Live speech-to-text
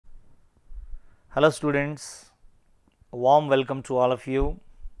Hello students, a warm welcome to all of you.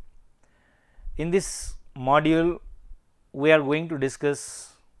 In this module, we are going to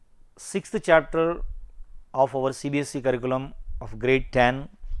discuss 6th chapter of our CBSE curriculum of grade 10,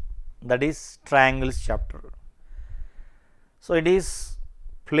 that is triangles chapter. So, it is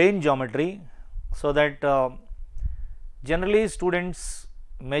plane geometry, so that generally students,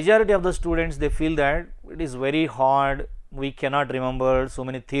 majority of the students, they feel that it is very hard, we cannot remember, so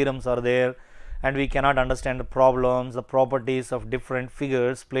many theorems are there and we cannot understand the problems, the properties of different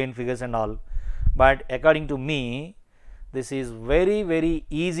figures, plane figures and all. But according to me, this is very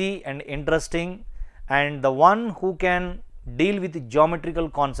easy and interesting, and the one who can deal with geometrical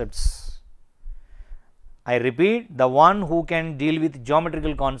concepts, I repeat, the one who can deal with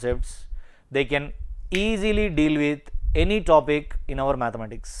geometrical concepts, they can easily deal with any topic in our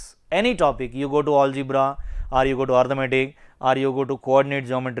mathematics. Any topic, you go to algebra, or you go to arithmetic, or you go to coordinate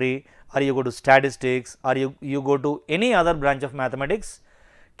geometry, or you go to statistics, or you go to any other branch of mathematics,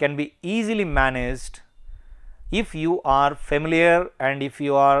 can be easily managed if you are familiar and if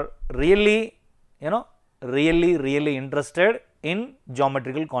you are really interested in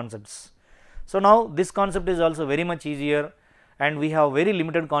geometrical concepts. So, now this concept is also very much easier, and we have very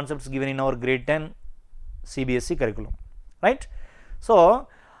limited concepts given in our grade 10 CBSE curriculum, right. So,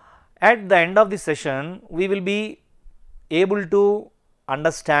 at the end of this session, we will be able to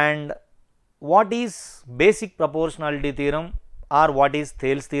understand what is basic proportionality theorem or what is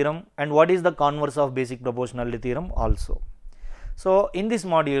Thales theorem and what is the converse of basic proportionality theorem also. So, in this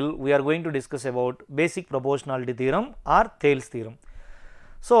module, we are going to discuss about basic proportionality theorem or Thales theorem.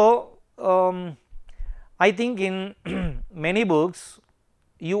 So, I think in many books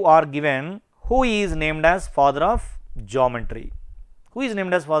you are given who is named as father of geometry. Who is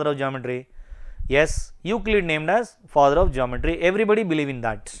named as father of geometry? Yes, Euclid named as father of geometry, everybody believe in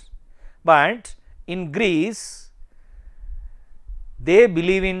that. But in Greece, they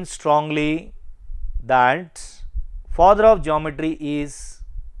believe in strongly that father of geometry is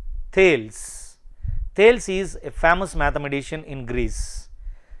Thales. Thales is a famous mathematician in Greece.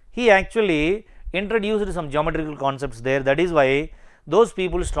 He actually introduced some geometrical concepts there, that is why those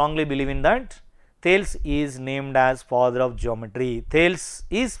people strongly believe in that Thales is named as father of geometry. Thales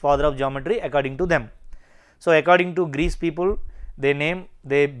is father of geometry according to them. So, according to Greece people,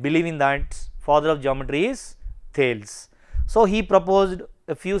 they believe in that father of geometry is Thales. So, he proposed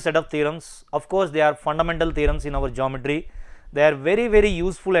a few set of theorems. Of course, they are fundamental theorems in our geometry. They are very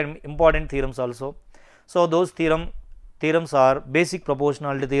useful and important theorems also. So, those theorems are basic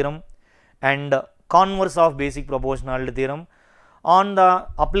proportionality theorem and converse of basic proportionality theorem. On the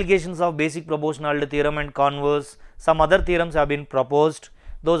applications of basic proportionality theorem and converse, some other theorems have been proposed.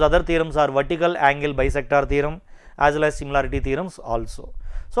 Those other theorems are vertical angle bisector theorem as well as similarity theorems also.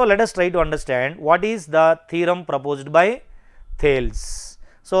 So, let us try to understand what is the theorem proposed by Thales.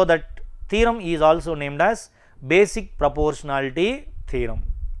 So, that theorem is also named as basic proportionality theorem,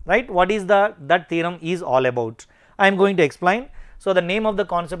 right. What is that theorem is all about? I am going to explain. So, the name of the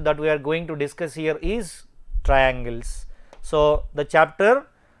concept that we are going to discuss here is triangles. So, the chapter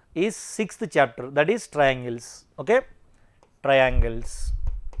is 6th chapter, that is triangles, okay, triangles.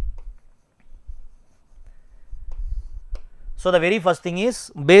 So, the very first thing is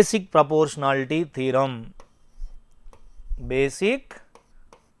basic proportionality theorem, basic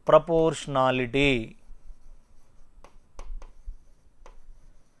proportionality.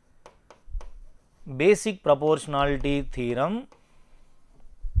 Basic proportionality theorem,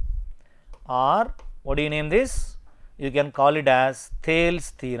 or what do you name this? You can call it as Thales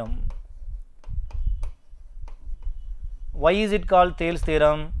theorem. Why is it called Thales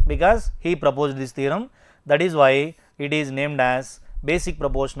theorem? Because he proposed this theorem, that is why it is named as basic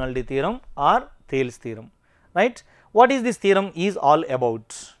proportionality theorem or Thales theorem, right. What is this theorem is all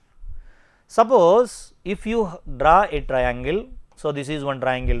about? Suppose if you draw a triangle, so this is one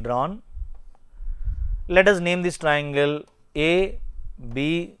triangle drawn. Let us name this triangle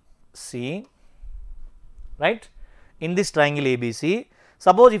ABC, right. In this triangle ABC,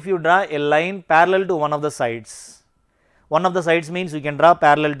 suppose if you draw a line parallel to one of the sides means you can draw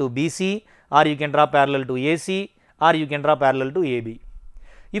parallel to BC, or you can draw parallel to AC, or you can draw parallel to AB.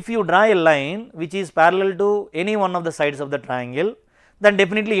 If you draw a line which is parallel to any one of the sides of the triangle, then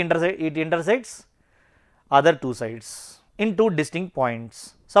definitely it intersects other two sides in two distinct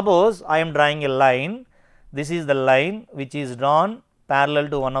points. Suppose I am drawing a line, this is the line which is drawn parallel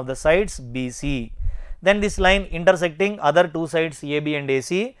to one of the sides BC. Then this line intersecting other two sides AB and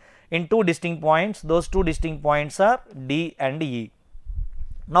AC in two distinct points. Those two distinct points are D and E.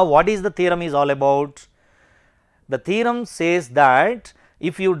 Now, what is the theorem is all about? The theorem says that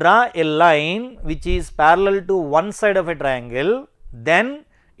if you draw a line which is parallel to one side of a triangle, then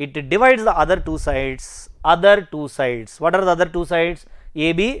it divides the other two sides. What are the other two sides?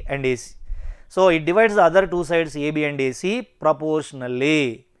 AB and AC. So, it divides the other two sides AB and AC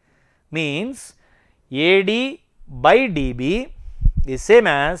proportionally, means AD by DB is same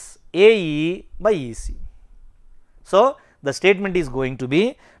as AE by EC. So, the statement is going to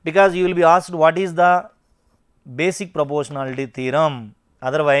be, because you will be asked what is the basic proportionality theorem,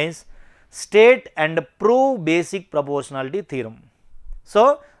 otherwise state and prove basic proportionality theorem.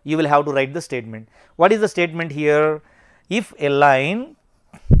 So, you will have to write the statement. What is the statement here? If a line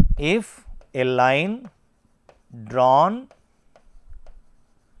drawn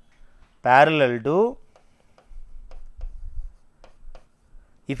parallel to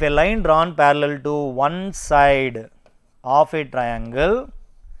one side of a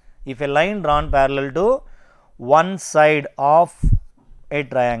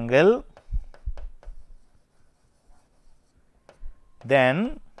triangle,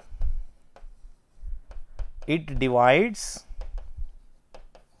 then it divides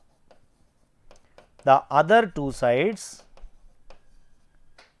the other two sides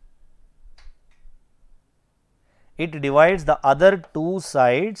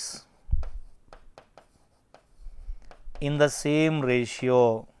in the same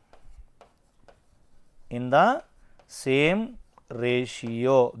ratio.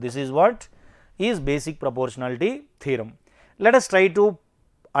 This is what is basic proportionality theorem. Let us try to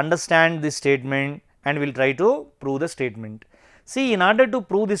understand this statement and we will try to prove the statement. See, in order to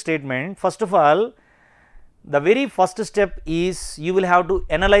prove this statement, first of all, the very first step is you will have to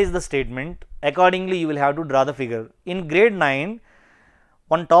analyze the statement. Accordingly, you will have to draw the figure. In grade 9,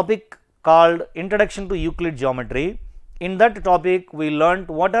 one topic called Introduction to Euclid Geometry. In that topic, we learnt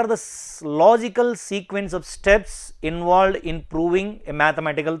what are the logical sequence of steps involved in proving a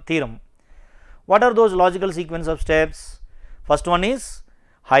mathematical theorem. What are those logical sequence of steps? First one is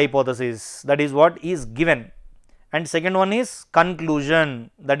hypothesis, that is what is given, and second one is conclusion,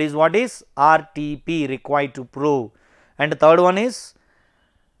 that is what is RTP required to prove, and third one is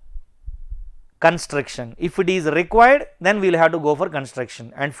construction. If it is required, then we will have to go for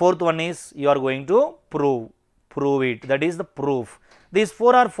construction, and fourth one is you are going to prove it, that is the proof. These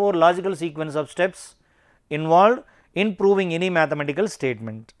four are four logical sequence of steps involved in proving any mathematical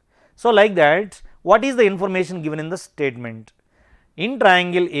statement. So, like that, what is the information given in the statement? In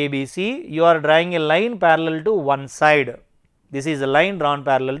triangle ABC, you are drawing a line parallel to one side. This is a line drawn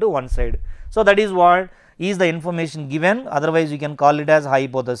parallel to one side. So, that is what is the information given, otherwise you can call it as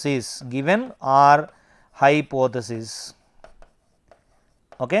hypothesis, given or hypothesis.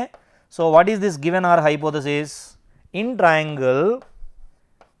 Okay. So, what is this given or hypothesis? In triangle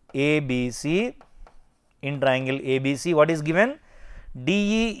ABC, what is given?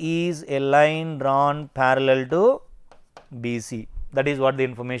 DE is a line drawn parallel to BC. That is what the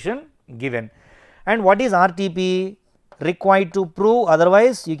information given. And what is RTP? Required to prove,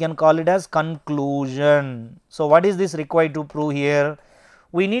 otherwise you can call it as conclusion. So, what is this required to prove here?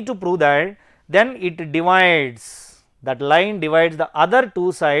 We need to prove that then it divides, that line divides the other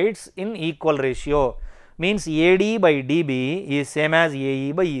two sides in equal ratio, means AD by DB is same as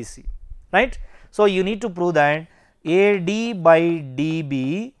AE by EC, right. So, you need to prove that AD by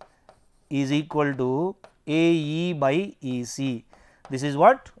DB is equal to AE by EC. This is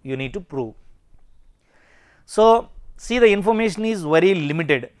what you need to prove. So, see, the information is very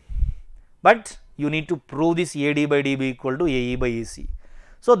limited, but you need to prove this AD by DB equal to AE by EC.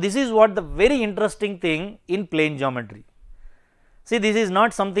 So, this is what the very interesting thing in plane geometry. See, this is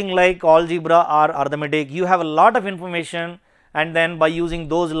not something like algebra or arithmetic. You have a lot of information, and then by using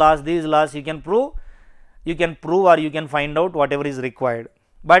those laws, these laws, you can prove or you can find out whatever is required.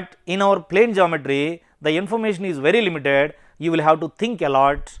 But in our plane geometry, the information is very limited. You will have to think a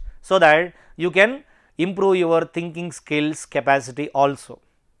lot, so that you can improve your thinking skills capacity also.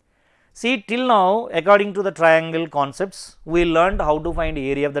 See, till now, according to the triangle concepts, we learned how to find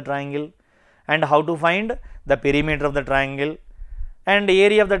area of the triangle and how to find the perimeter of the triangle, and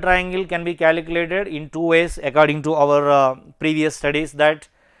area of the triangle can be calculated in two ways according to our previous studies, that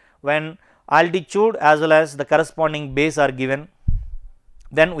when altitude as well as the corresponding base are given,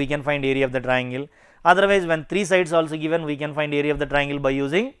 then we can find area of the triangle. Otherwise, when three sides also given, we can find area of the triangle by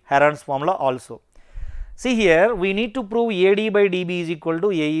using Heron's formula also. See, here we need to prove AD by DB is equal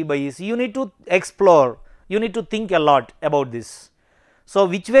to AE by EC. You need to explore, you need to think a lot about this. So,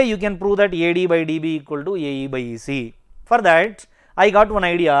 which way you can prove that AD by DB equal to AE by EC? For that, I got one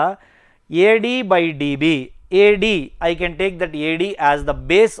idea. AD by DB, AD, I can take that AD as the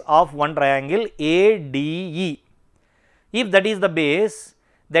base of one triangle ADE. If that is the base,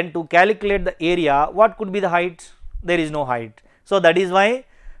 then to calculate the area, what could be the height? There is no height. So, that is why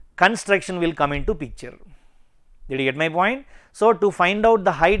construction will come into picture. Did you get my point? So, to find out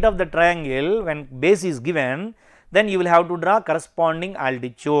the height of the triangle when base is given, then you will have to draw corresponding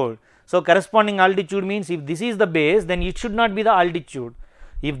altitude. So, corresponding altitude means if this is the base, then it should not be the altitude.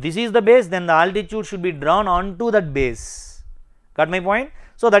 If this is the base, then the altitude should be drawn onto that base. Got my point?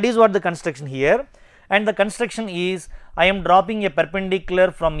 So, that is what the construction here, and the construction is I am dropping a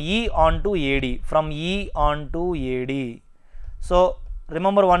perpendicular from E onto AD, from E onto AD. So,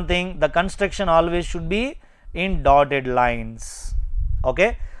 remember one thing, the construction always should be in dotted lines.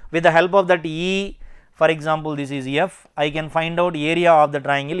 Okay, with the help of that E, for example, this is F, I can find out area of the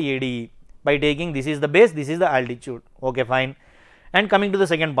triangle ADE by taking this is the base, this is the altitude. Okay, fine. And coming to the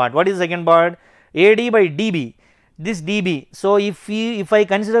second part, what is the second part? AD by DB, this DB. So, if I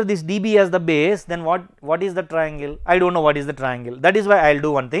consider this DB as the base, then what is the triangle? I don't know what is the triangle. That is why I will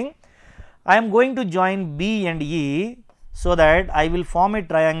do one thing. I am going to join B and E so that I will form a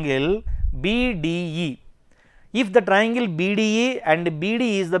triangle BDE. If the triangle BDE and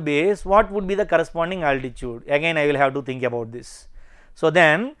BD is the base, what would be the corresponding altitude? Again, I will have to think about this. So,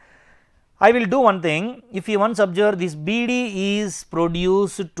 then I will do one thing. If you once observe, this BD is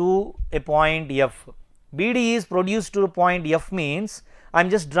produced to a point F. BD is produced to a point F means I am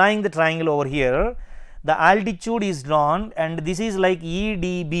just drawing the triangle over here. The altitude is drawn and this is like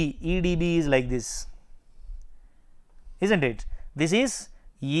EDB. EDB is like this, isn't it? This is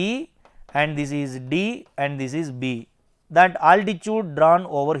E and this is D and this is B. That altitude drawn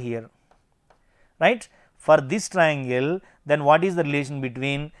over here, right? For this triangle, then what is the relation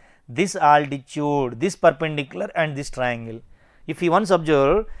between this altitude, this perpendicular and this triangle? If you once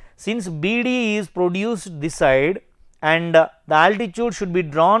observe, since BD is produced this side and the altitude should be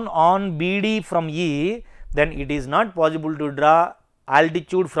drawn on BD from E, then it is not possible to draw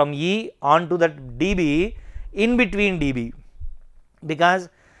altitude from E onto that DB in between DB, because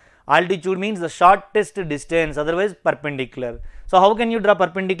altitude means the shortest distance, otherwise perpendicular. So, how can you draw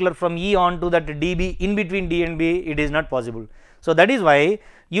perpendicular from E onto that DB in between D and B? It is not possible. So, that is why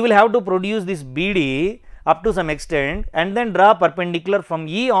you will have to produce this BD up to some extent and then draw perpendicular from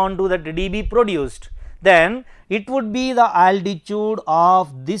E onto that DB produced. Then it would be the altitude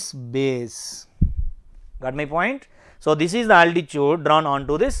of this base. Got my point? So, this is the altitude drawn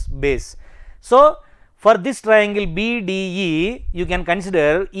onto this base. So, for this triangle BDE, you can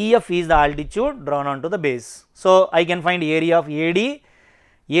consider EF is the altitude drawn onto the base. So, I can find area of AD,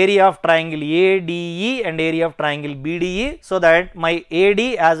 area of triangle ADE and area of triangle BDE, so that my AD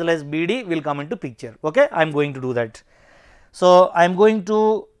as well as BD will come into picture. Okay, I am going to do that. So, I am going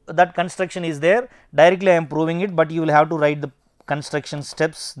to, that construction is there, directly I am proving it, but you will have to write the construction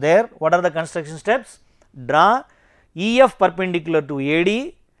steps there. What are the construction steps? Draw EF perpendicular to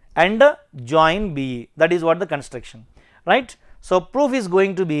AD and join BE, that is what the construction, right. So, proof is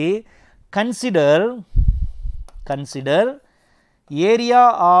going to be consider area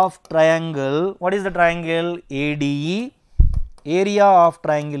of triangle, what is the triangle ADE, area of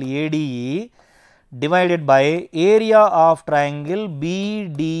triangle ADE divided by area of triangle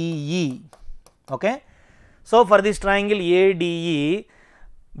BDE. Okay. So, for this triangle ADE,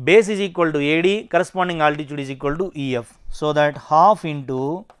 base is equal to AD, corresponding altitude is equal to EF. So, that half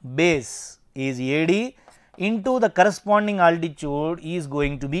into base is AD into the corresponding altitude is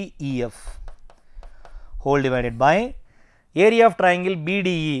going to be EF, whole divided by area of triangle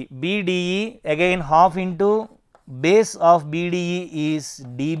BDE. BDE again half into base of BDE is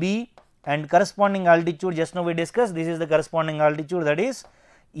DB and corresponding altitude, just now we discussed, this is the corresponding altitude, that is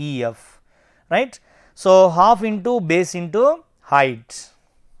EF, right. So, half into base into height.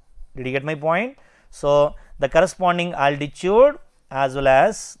 Did you get my point? So, the corresponding altitude as well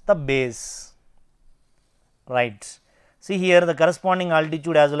as the base, right. See here, the corresponding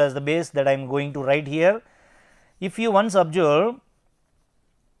altitude as well as the base that I am going to write here. If you once observe,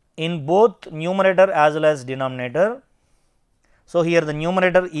 in both numerator as well as denominator, so here the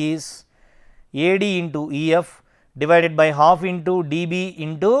numerator is AD into EF divided by half into DB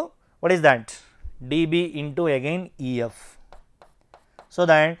into, what is that? DB into again EF. So,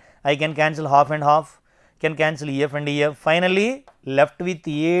 that I can cancel half and half, can cancel EF and EF, finally left with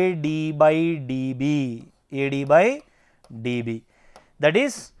AD by DB, AD by DB, that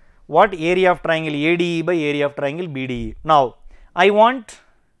is what area of triangle ADE by area of triangle BDE. Now, I want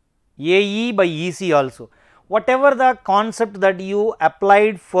AE by EC also. Whatever the concept that you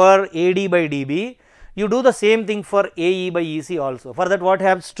applied for AD by DB, you do the same thing for AE by EC also. For that, what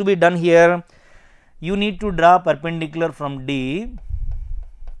has to be done here? You need to draw perpendicular from D,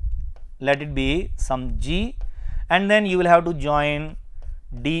 let it be some G, and then you will have to join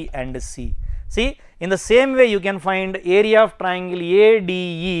D and C. See, in the same way you can find area of triangle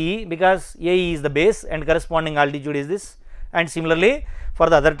ADE, because AE is the base and corresponding altitude is this, and similarly for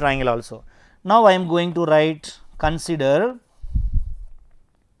the other triangle also. Now I am going to write, consider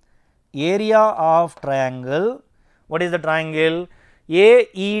area of triangle. What is the triangle?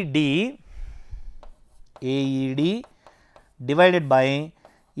 AED divided by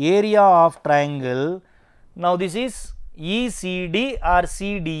area of triangle. Now this is ECD or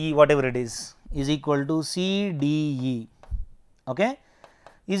CDE, whatever it is equal to CDE, okay,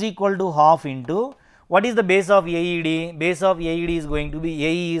 is equal to half into, what is the base of AED? Base of AED is going to be,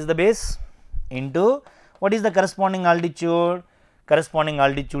 AE is the base, into what is the corresponding altitude? Corresponding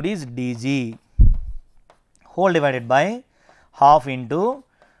altitude is DG, whole divided by half into,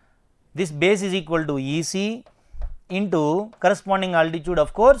 this base is equal to EC into corresponding altitude,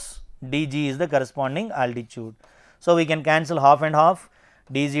 of course DG is the corresponding altitude. So we can cancel half and half,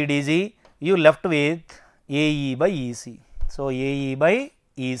 DG, you left with AE by EC. So AE by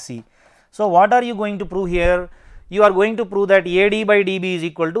EC. So what are you going to prove here? You are going to prove that AD by DB is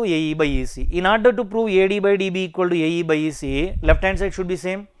equal to AE by EC. In order to prove AD by DB equal to AE by EC, left hand side should be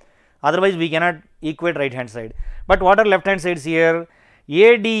same, otherwise we cannot equate right hand side. But what are left hand sides here?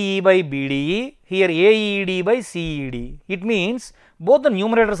 ADE by BDE, here AED by CED. It means both the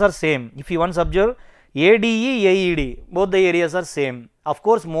numerators are same. If you once observe, ADE, AED, both the areas are same. Of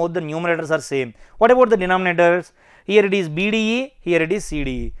course, both the numerators are same. What about the denominators? Here it is BDE, here it is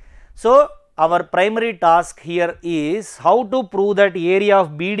CDE. So our primary task here is how to prove that area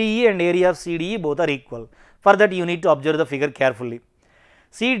of BDE and area of CDE both are equal. For that you need to observe the figure carefully.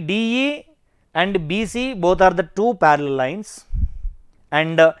 See, DE and BC both are the two parallel lines,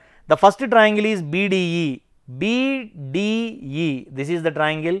 and the first triangle is BDE, BDE, this is the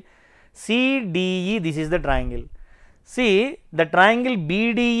triangle, CDE, this is the triangle. See, the triangle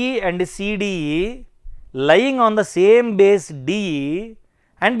BDE and CDE lying on the same base DE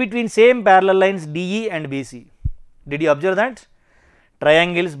and between same parallel lines DE and BC. Did you observe that?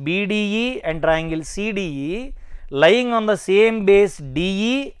 Triangles BDE and triangle CDE lying on the same base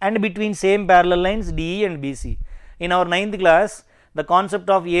DE and between same parallel lines DE and BC. In our 9th class, the concept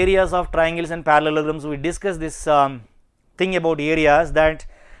of areas of triangles and parallelograms, we discussed this thing about areas, that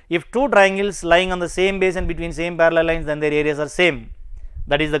if two triangles lying on the same base and between same parallel lines, then their areas are same.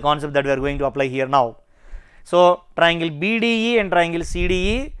 That is the concept that we are going to apply here now. So triangle BDE and triangle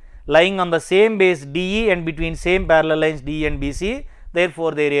CDE lying on the same base DE and between same parallel lines DE and BC,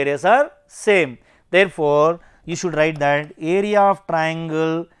 therefore their areas are same. Therefore you should write that area of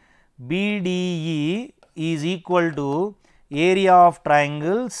triangle BDE is equal to area of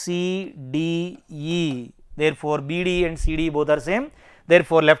triangle CDE. Therefore BDE and CDE both are same.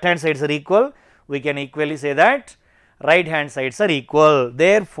 Therefore left hand sides are equal. We can equally say that right hand sides are equal.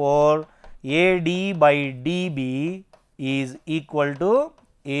 Therefore AD by DB is equal to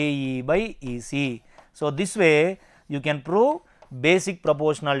AE by EC. So this way you can prove basic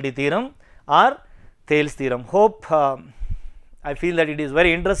proportionality theorem or Thales theorem. Hope I feel that it is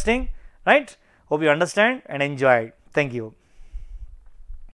very interesting, right? Hope you understand and enjoy. Thank you.